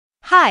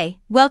Hi,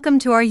 welcome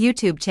to our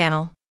YouTube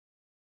channel.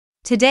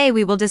 Today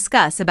we will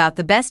discuss about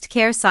the best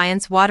Care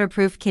Science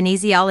waterproof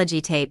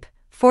kinesiology tape,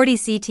 40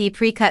 CT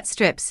pre-cut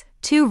strips,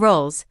 2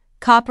 rolls,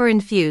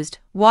 copper-infused,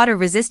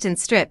 water-resistant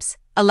strips,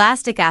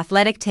 elastic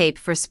athletic tape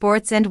for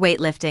sports and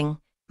weightlifting,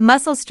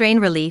 muscle strain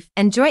relief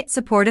and joint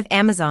support of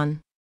Amazon.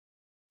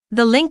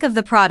 The link of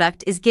the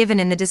product is given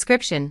in the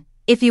description.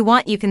 If you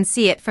want, you can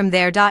see it from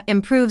there.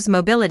 Improves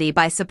mobility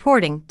by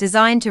supporting,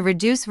 designed to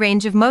reduce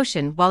range of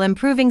motion while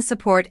improving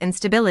support and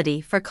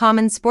stability for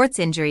common sports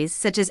injuries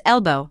such as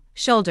elbow,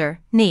 shoulder,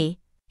 knee,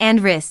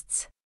 and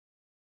wrists.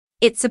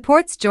 It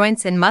supports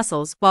joints and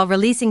muscles while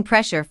releasing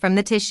pressure from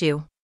the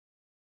tissue.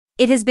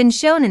 It has been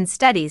shown in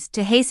studies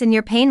to hasten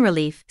your pain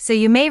relief so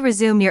you may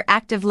resume your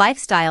active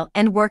lifestyle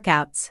and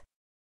workouts.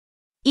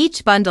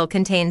 Each bundle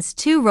contains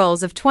 2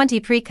 rolls of 20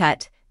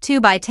 pre-cut, 2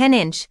 by 10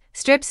 inch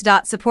strips.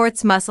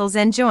 Supports muscles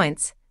and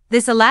joints.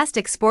 This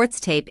elastic sports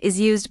tape is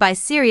used by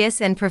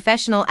serious and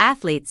professional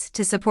athletes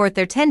to support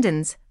their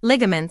tendons,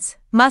 ligaments,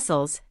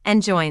 muscles,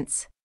 and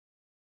joints.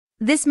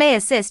 This may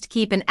assist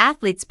keep an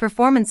athlete's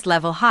performance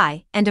level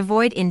high and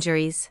avoid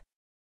injuries.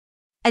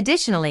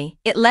 Additionally,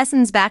 it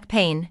lessens back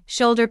pain,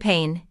 shoulder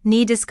pain,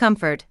 knee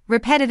discomfort,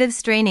 repetitive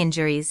strain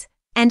injuries,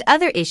 and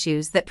other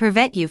issues that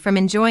prevent you from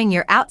enjoying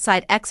your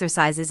outside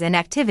exercises and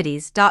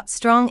activities.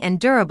 Strong and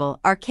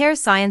durable are Care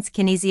Science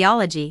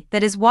kinesiology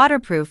that is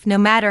waterproof no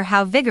matter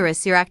how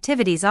vigorous your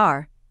activities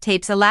are.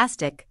 Tape's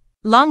elastic,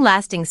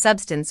 long-lasting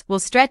substance will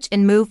stretch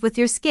and move with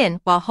your skin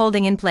while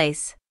holding in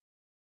place.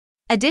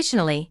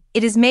 Additionally,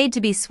 it is made to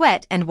be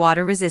sweat and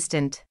water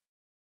resistant.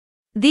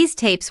 These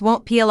tapes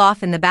won't peel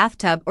off in the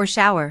bathtub or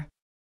shower.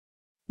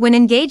 When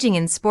engaging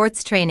in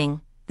sports training,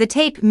 the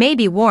tape may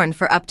be worn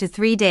for up to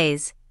 3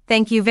 days.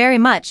 Thank you very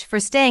much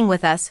for staying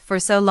with us for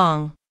so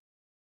long.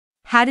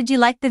 How did you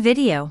like the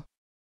video?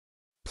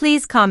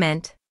 Please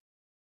comment.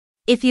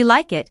 If you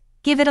like it,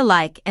 give it a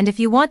like, and if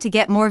you want to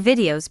get more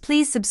videos,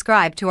 please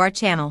subscribe to our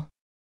channel.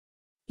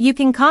 You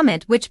can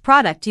comment which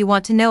product you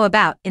want to know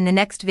about in the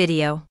next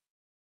video.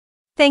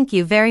 Thank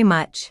you very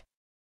much.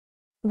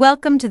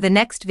 Welcome to the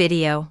next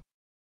video.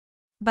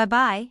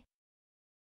 Bye-bye.